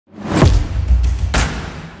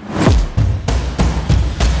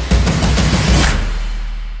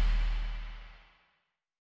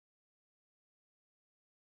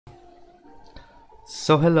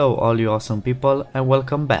So hello all you awesome people and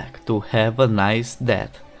welcome back to Have a Nice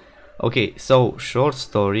Death. Okay, so short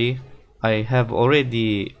story, I have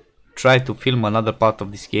already tried to film another part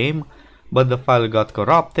of this game, but the file got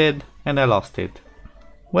corrupted and I lost it.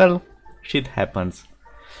 Well, shit happens.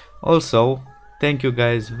 Also, thank you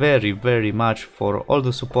guys very much for all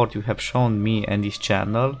the support you have shown me and this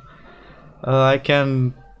channel. I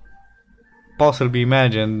can possibly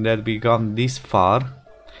imagine that we gone this far.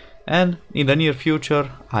 And in the near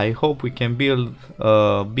future, I hope we can build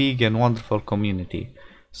a big and wonderful community.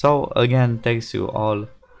 So again, thanks you all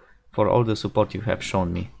for all the support you have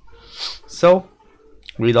shown me. So,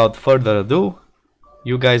 without further ado,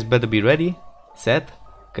 you guys better be ready, set,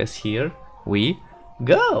 cause here we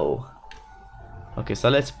go! Okay, so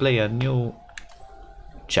let's play a new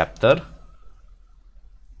chapter.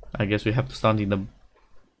 I guess we have to start in the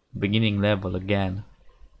beginning level again.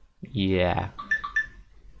 Yeah.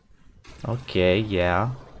 Okay,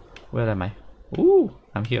 yeah. Where am I? Ooh,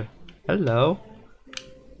 I'm here. Hello.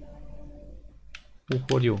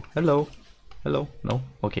 Who are you? Hello. Hello. No?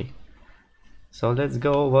 Okay. So let's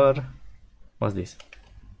go over... What's this?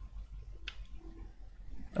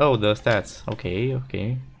 Oh, the stats. Okay,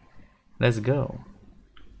 okay. Let's go.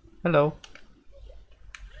 Hello.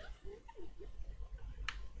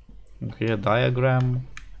 Okay, a diagram.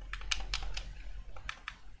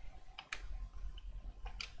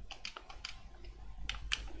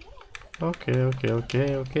 Okay.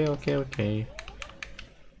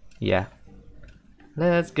 Yeah.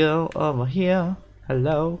 Let's go over here.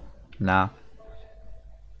 Hello. Nah.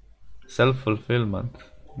 Self-fulfillment.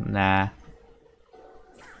 Nah.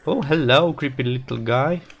 Oh, hello, creepy little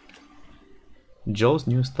guy. Joe's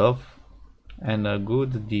new stuff. And a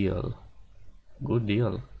good deal. Good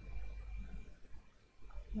deal.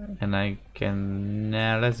 And I can...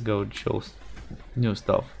 Nah, let's go Joe's new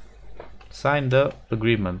stuff. Sign the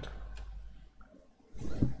agreement.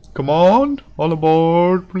 Come on, all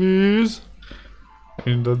aboard, please.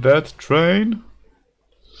 In the death train.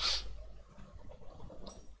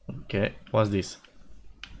 Okay, what's this?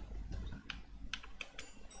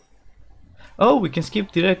 Oh, we can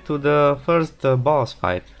skip direct to the first boss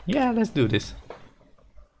fight. Yeah, let's do this.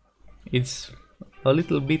 It's a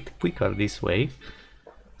little bit quicker this way.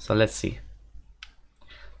 So let's see.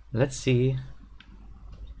 Let's see.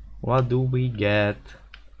 What do we get?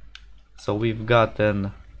 So we've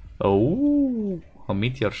gotten... Oh, a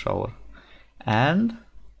meteor shower. And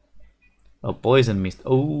a poison mist.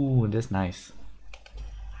 Oh, that's nice.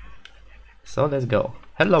 So let's go.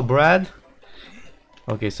 Hello, Brad.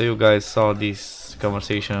 Okay, so you guys saw this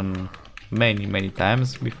conversation many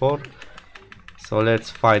times before. So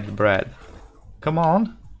let's fight Brad. Come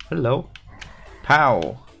on. Hello.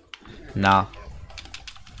 Pow. Nah.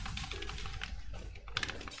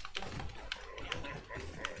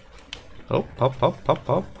 Oh,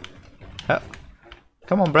 pop.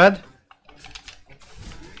 Come on, Brad.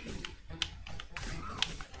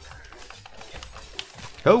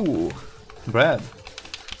 Oh, Brad.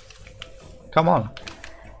 Come on.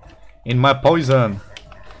 In my poison.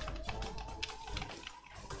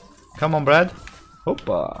 Come on, Brad.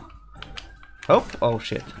 Hoppa. Oh, oh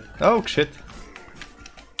shit. Oh shit.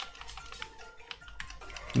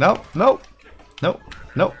 No.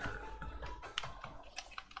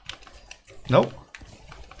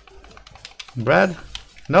 Brad.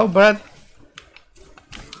 No, Brad.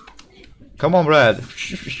 Come on, Brad.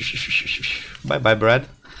 Bye, Brad.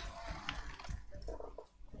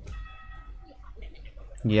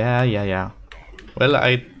 Yeah. Well,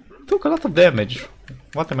 I took a lot of damage.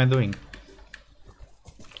 What am I doing?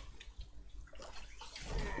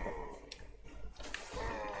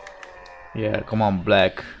 Yeah, come on,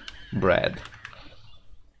 Black Brad.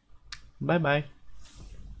 Bye.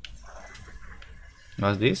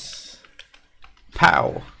 What's this?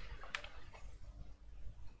 Pow!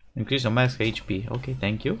 Increase your max HP. Okay,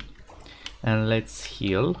 thank you. And let's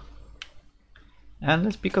heal. And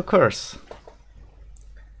let's pick a curse.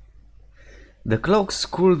 The cloak's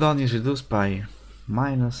cooldown is reduced by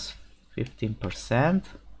minus 15%.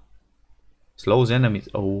 Slows enemies.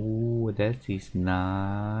 Oh, that is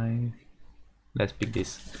nice. Let's pick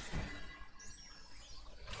this.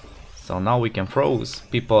 So now we can froze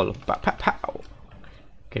people. Pow.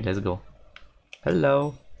 Okay, let's go.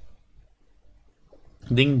 Hello.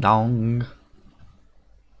 Ding dong.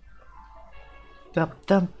 Tap.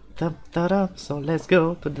 So let's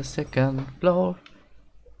go to the second floor.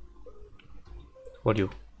 What do you?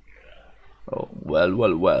 Oh,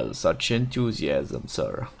 well, such enthusiasm,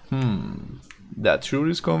 sir. That sure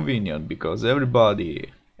is convenient because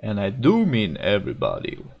everybody, and I do mean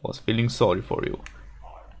everybody, was feeling sorry for you.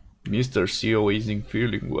 Mr. CEO isn't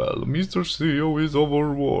feeling well, Mr. CEO is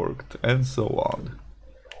overworked, and so on.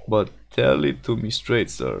 But tell it to me straight,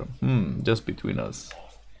 sir. Just between us.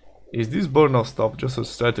 Is this burnout stuff just a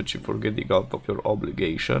strategy for getting out of your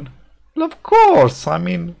obligation? Well, of course, I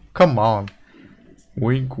mean, come on.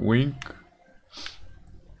 Wink, wink.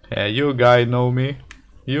 Hey, you guy know me.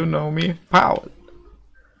 You know me. Pow!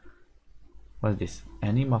 What's this?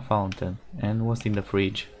 Anima fountain. And what's in the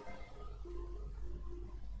fridge?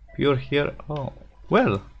 Pure here. Oh,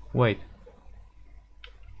 well, wait.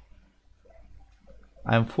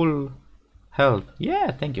 I'm full health.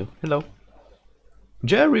 Yeah, thank you. Hello.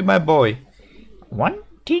 Jerry, my boy. One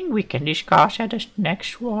thing we can discuss at the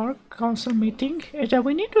next work council meeting is that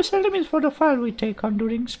we need to set limits for the file we take on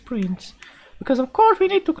during sprints. Because of course we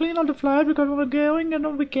need to clean all the flies because we're going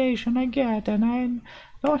on vacation, I get, and I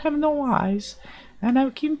don't have no eyes. And I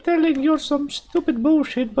keep telling you some stupid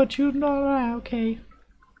bullshit, but you know, okay.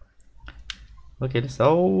 Okay,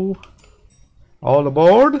 so all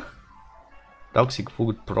aboard. Toxic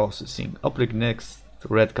food processing. Upgrade next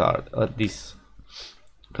red card at this.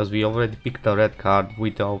 Because we already picked a red card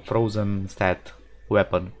with a frozen stat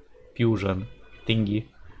weapon. Fusion thingy.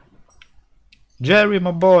 Jerry,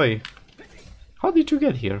 my boy. How did you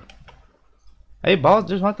get here? Hey boss,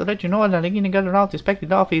 just want to let you know that I'm going to get around to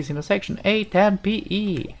inspected office in the section A10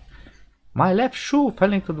 PE. My left shoe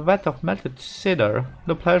fell into the vat of melted cider.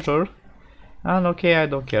 The pleasure. And okay, I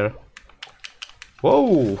don't care.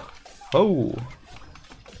 Whoa! Oh!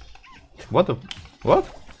 What the... What?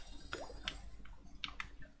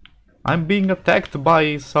 I'm being attacked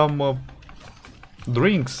by some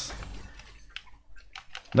drinks.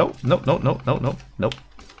 No, no, no, no, no, no, no.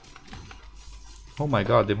 Oh my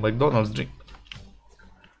god, the McDonald's drink.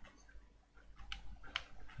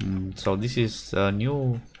 So this is a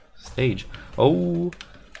new stage. Oh!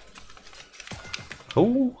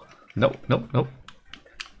 Oh! No, no, no.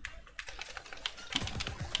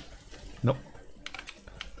 No.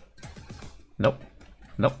 No.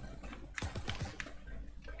 No.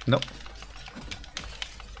 No.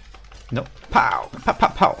 No. Pow! Pow, pow,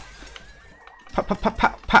 pow! Pow, pow, pow,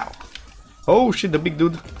 pow, pow! Oh shit, the big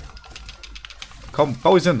dude. Come,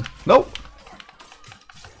 poison! No!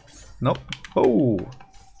 No. Oh!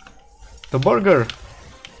 The burger!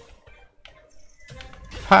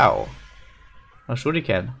 Pow! A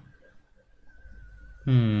shuriken.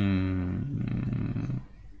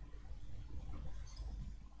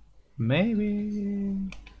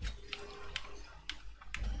 Maybe...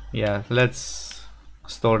 Yeah, let's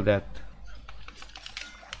store that.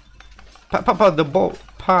 Pow, pow, pow, the bowl.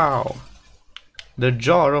 Pow! The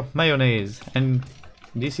jar of mayonnaise. And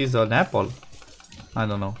this is an apple. I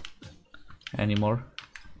don't know. Anymore.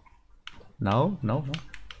 No, no, no.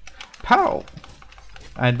 Pow!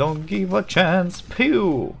 I don't give a chance.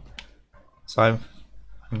 Pew! So I'm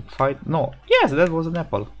fight. No. Yes, that was an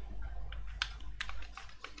apple.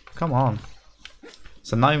 Come on.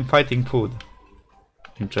 So now I'm fighting food.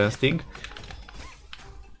 Interesting.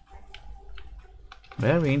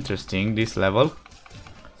 Very interesting, this level.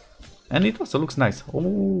 And it also looks nice.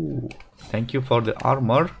 Oh, thank you for the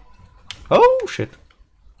armor. Oh, shit.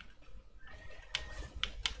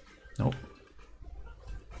 No.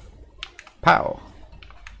 Pow.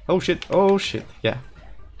 Oh, shit. Oh, shit. Yeah.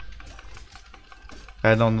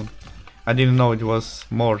 I didn't know it was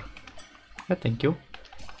more. Yeah, thank you.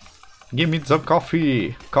 Give me the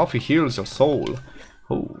coffee. Coffee heals your soul.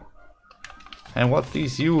 Oh. And what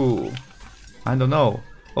is you? I don't know.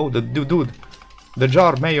 Oh, the dude. The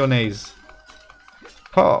jar mayonnaise.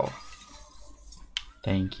 Pow.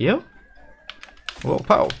 Thank you. Whoa,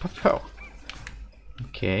 pow, pow, pow.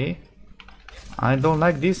 Okay. I don't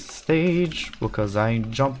like this stage because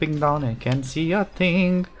I'm jumping down and can't see a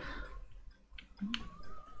thing.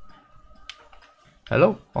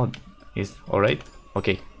 Hello? Oh, is alright?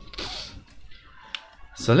 Okay.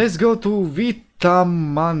 So let's go to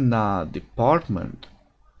Vitamana department.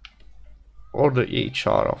 Or the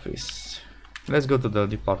HR office. Let's go to the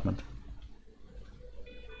department.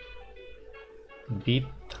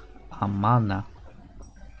 Vitamana.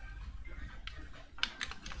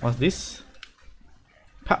 What's this?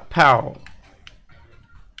 Pow pow.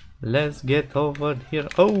 Let's get over here.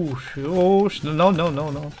 Oh, no, no, no,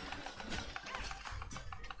 no.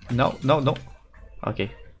 No, no, no.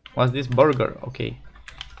 Okay. What's this? Burger. Okay.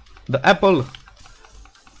 The apple.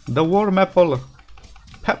 The warm apple.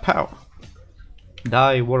 Pow pow.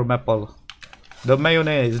 Die, warm apple. The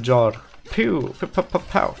mayonnaise jar. Pew. Pow pow pow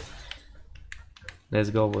pow. Let's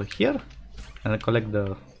go over here and collect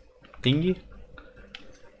the thingy.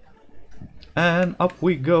 And up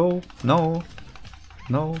we go. No.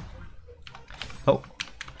 No. Oh.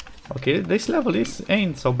 Okay, this level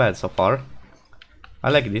ain't so bad so far. I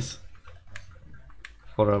like this.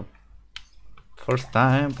 For a first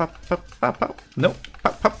time. Pop, pop, pop, pop. No.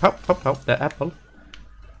 Pop, pop, pop, pop, pop. The apple.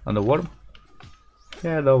 And the worm.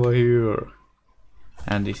 Get over here.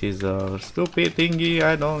 And this is a stupid thingy.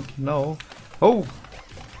 I don't know. Oh.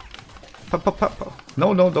 Pop, pop, pop, pop.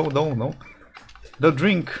 No, no, no, no, no. The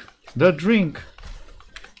drink. The drink.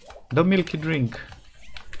 The milky drink.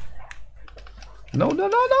 No, no,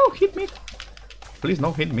 no, no. Hit me. Please,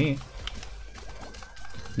 no, hit me.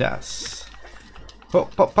 Yes.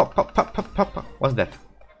 Pop, pop, pop, pop, pop, pop, pop, pop. What's that?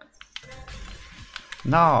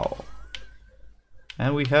 Now.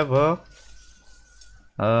 And we have a...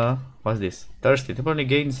 what's this? Thirsty. Temporarily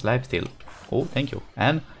gains life steal. Oh, thank you.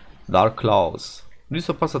 And Dark Claws. You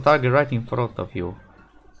suppose a target right in front of you.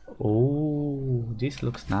 Oh, this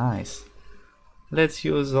looks nice. Let's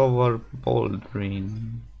use our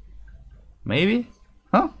bouldering. Maybe?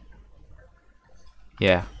 Huh?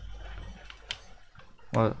 Yeah.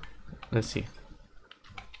 Well, let's see.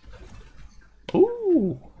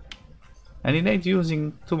 Ooh! And it ain't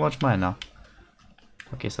using too much mana.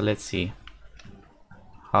 Okay, so let's see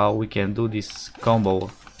how we can do this combo.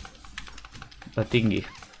 The thingy.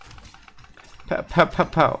 Pow, pow, pow,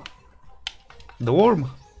 pow. The worm.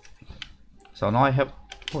 So now I have...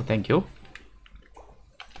 Oh, thank you.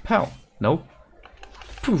 Pow. No.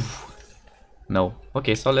 Poof. No.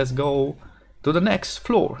 Okay, so let's go to the next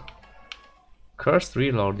floor. Cursed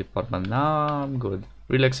reload department. Nah, I'm good.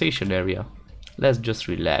 Relaxation area. Let's just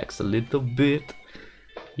relax a little bit.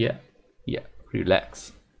 Yeah. Yeah.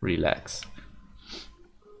 Relax. Relax.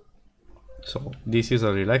 So, this is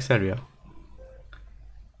a relax area.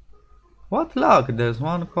 What luck! There's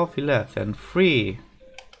one coffee left and free.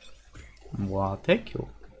 Wow, thank you.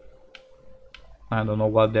 I don't know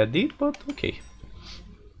what that did, but okay.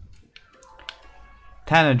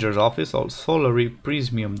 Tanager's office or Solary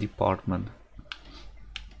Prismium department.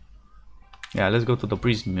 Yeah, let's go to the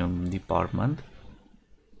Prismium department.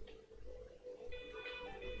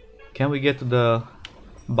 Can we get to the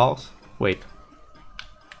boss? Wait.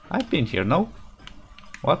 I've been here, no?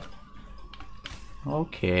 What?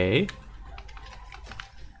 Okay.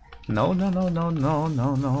 No, no, no, no, no,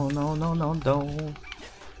 no, no, no, no, no, don't.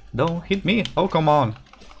 Don't hit me. Oh, come on.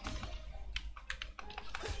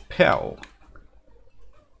 Pow.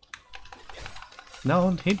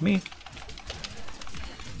 Don't hit me.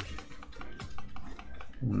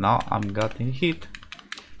 Now I'm getting hit.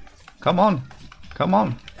 Come on. Come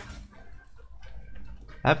on.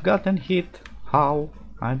 I've gotten hit. How?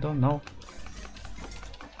 I don't know.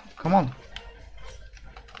 Come on.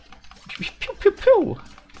 Pew, pew, pew.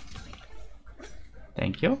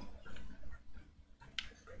 Thank you.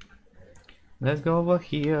 Let's go over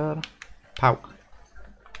here. Pow.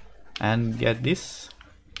 And get this.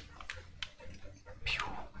 Pew.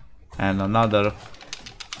 And another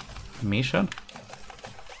mission.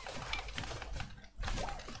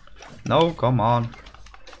 No, come on.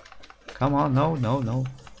 Come on, no, no, no.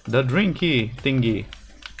 The drinky thingy.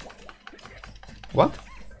 What?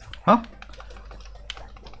 Huh?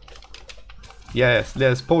 Yes,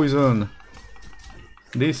 there's poison.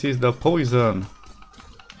 This is the poison.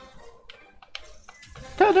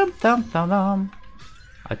 Ta-dum, dum, dum, dum.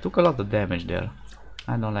 I took a lot of damage there.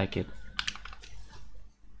 I don't like it.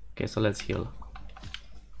 Okay, so let's heal.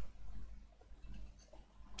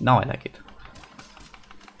 Now I like it.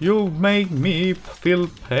 You make me feel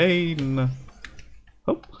pain.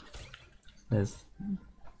 Oh, there's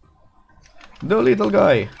the little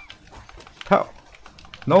guy. How?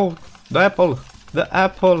 No, the apple. The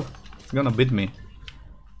apple. It's gonna beat me.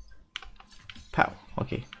 Pow.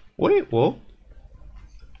 Okay. Wait. Whoa.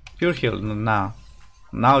 Pure heal. Now.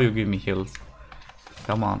 Now you give me heals.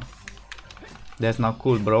 Come on. That's not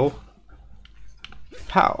cool, bro.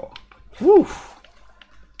 Pow. Woo.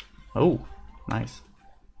 Oh, nice.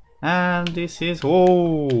 And this is...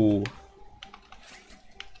 Whoa.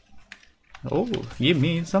 Oh, give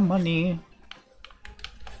me some money.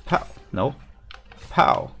 Pow. No.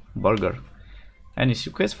 Pow. Burger. Any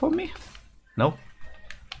secrets for me? No.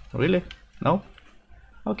 Really? No?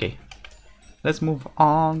 Okay. Let's move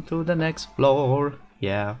on to the next floor.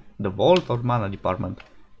 Yeah. The vault or mana department?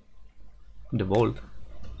 The vault.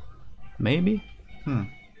 Maybe?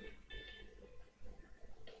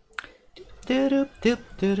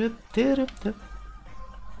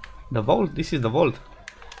 The vault, this is the vault.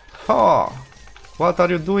 Ha! What are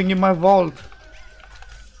you doing in my vault?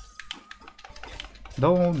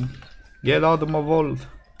 Don't get out of my vault.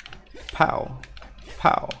 Pow.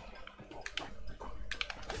 Pow.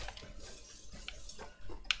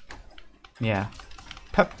 Yeah.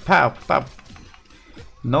 Pow, pow, pow.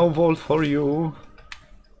 No vault for you.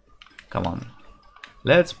 Come on.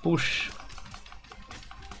 Let's push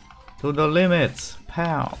to the limits.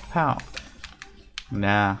 Pow, pow.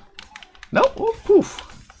 Nah. No, oh, poof.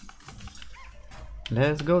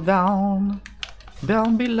 Let's go down.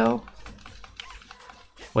 Down below.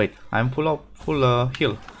 Wait, I'm full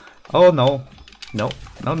heal. Oh no. No,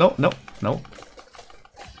 no, no, no, no.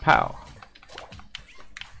 Pow.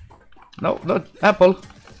 No, not apple.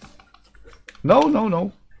 No, no,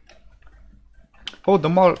 no. Oh,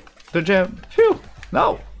 the gem. Phew.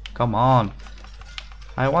 No. Come on.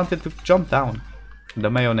 I wanted to jump down. The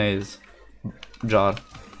mayonnaise jar.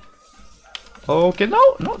 Okay,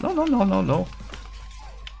 no, no, no, no, no, no, no.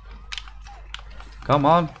 Come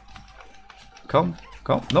on. Come.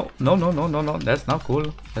 No, no, no, no, no, no. That's not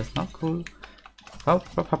cool. That's not cool. Pow,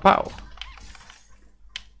 pow, pow, pow.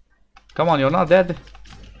 Come on, you're not dead.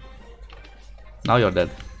 Now you're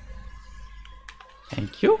dead.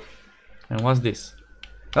 Thank you. And what's this?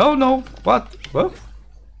 Oh no! What? What?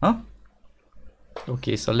 Huh?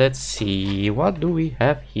 Okay, so let's see. What do we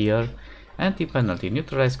have here? Anti-penalty.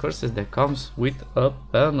 Neutralize curses that comes with a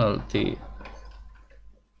penalty.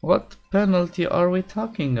 What penalty are we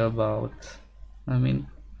talking about? I mean...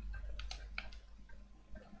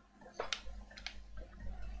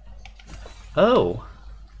 Oh!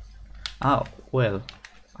 Oh, well,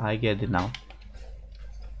 I get it now.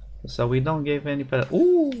 So we don't give any penalty.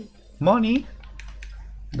 Ooh! Money!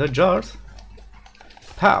 The jars!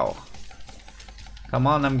 Pow! Come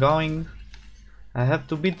on, I'm going. I have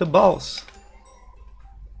to beat the boss.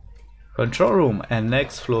 Control room, and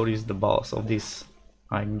next floor is the boss of this.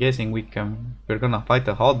 I'm guessing we're gonna fight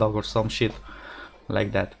a hot dog or some shit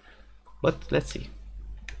like that. But let's see.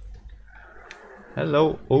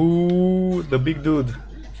 Hello. Oh, the big dude.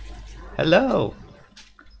 Hello.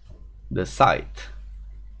 The sight.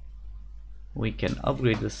 We can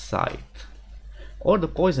upgrade the sight. Or the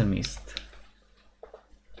poison mist.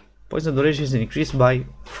 Poison duration is increased by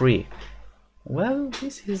 3. Well,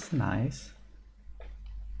 this is nice.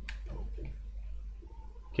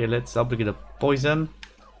 Okay, let's upgrade the poison.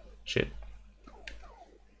 Shit.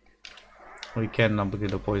 We can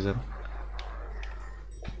upgrade the poison.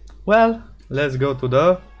 Well, let's go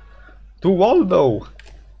to Waldo.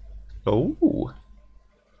 Oh.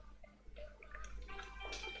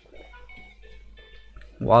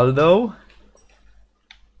 Waldo.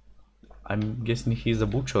 I'm guessing he's a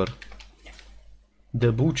butcher.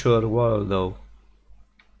 The butcher Waldo.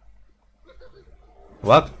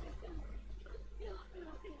 What?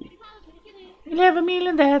 11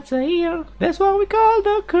 million, that's a year. That's what we call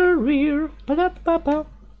the career. Ba-da-ba-ba.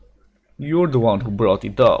 You're the one who brought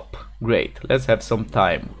it up. Great, let's have some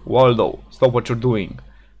time. Waldo, stop what you're doing.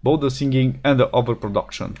 Both the singing and the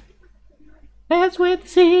overproduction. Let's wait and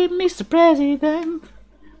see, Mr. President.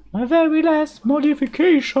 My very last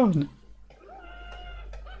modification.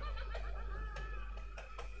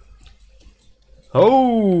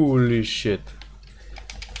 Holy shit.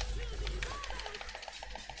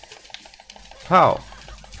 How?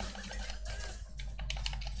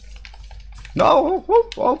 No!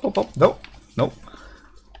 No! No!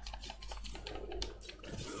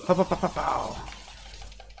 Pow.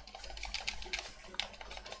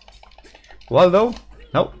 Waldo?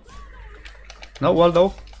 No! No,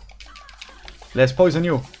 Waldo! Let's poison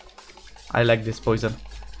you! I like this poison.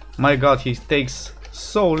 My god, he takes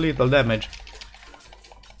so little damage.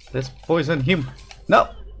 Let's poison him. No!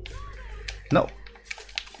 No!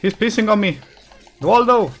 He's pissing on me!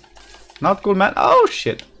 Waldo! Not cool, man. Oh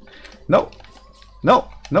shit! No! No!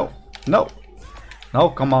 No! No! No,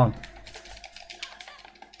 come on!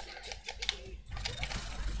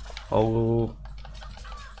 Oh!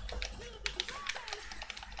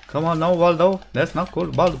 Come on, no, Waldo! That's not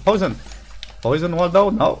cool. Waldo, poison! Poison, Waldo!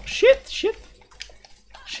 No! Shit! Shit!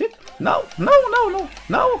 Shit! No! No! No! No!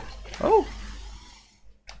 No! Oh!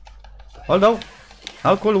 Waldo!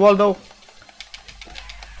 Not cool, Waldo!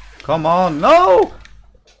 Come on! No!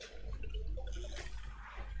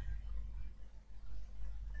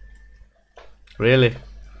 Really?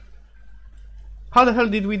 How the hell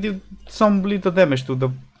did we do some little damage to the...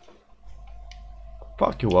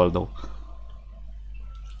 Fuck you, Waldo.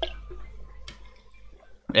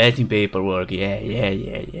 Editing paperwork, yeah.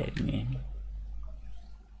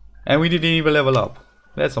 And we didn't even level up.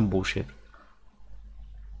 That's some bullshit.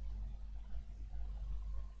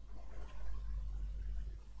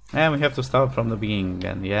 And we have to start from the beginning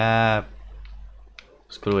then, yeah.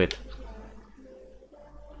 Screw it.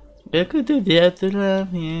 Yeah.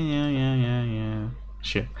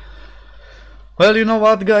 Sure. Well, you know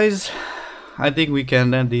what, guys? I think we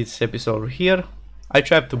can end this episode here. I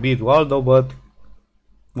tried to beat Waldo, but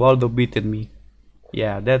Waldo beaten me.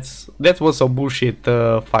 Yeah, that was a bullshit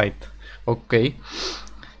fight. Okay,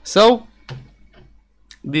 so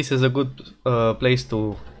this is a good place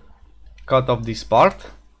to cut off this part.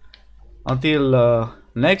 Until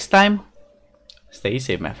next time, stay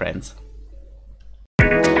safe, my friends.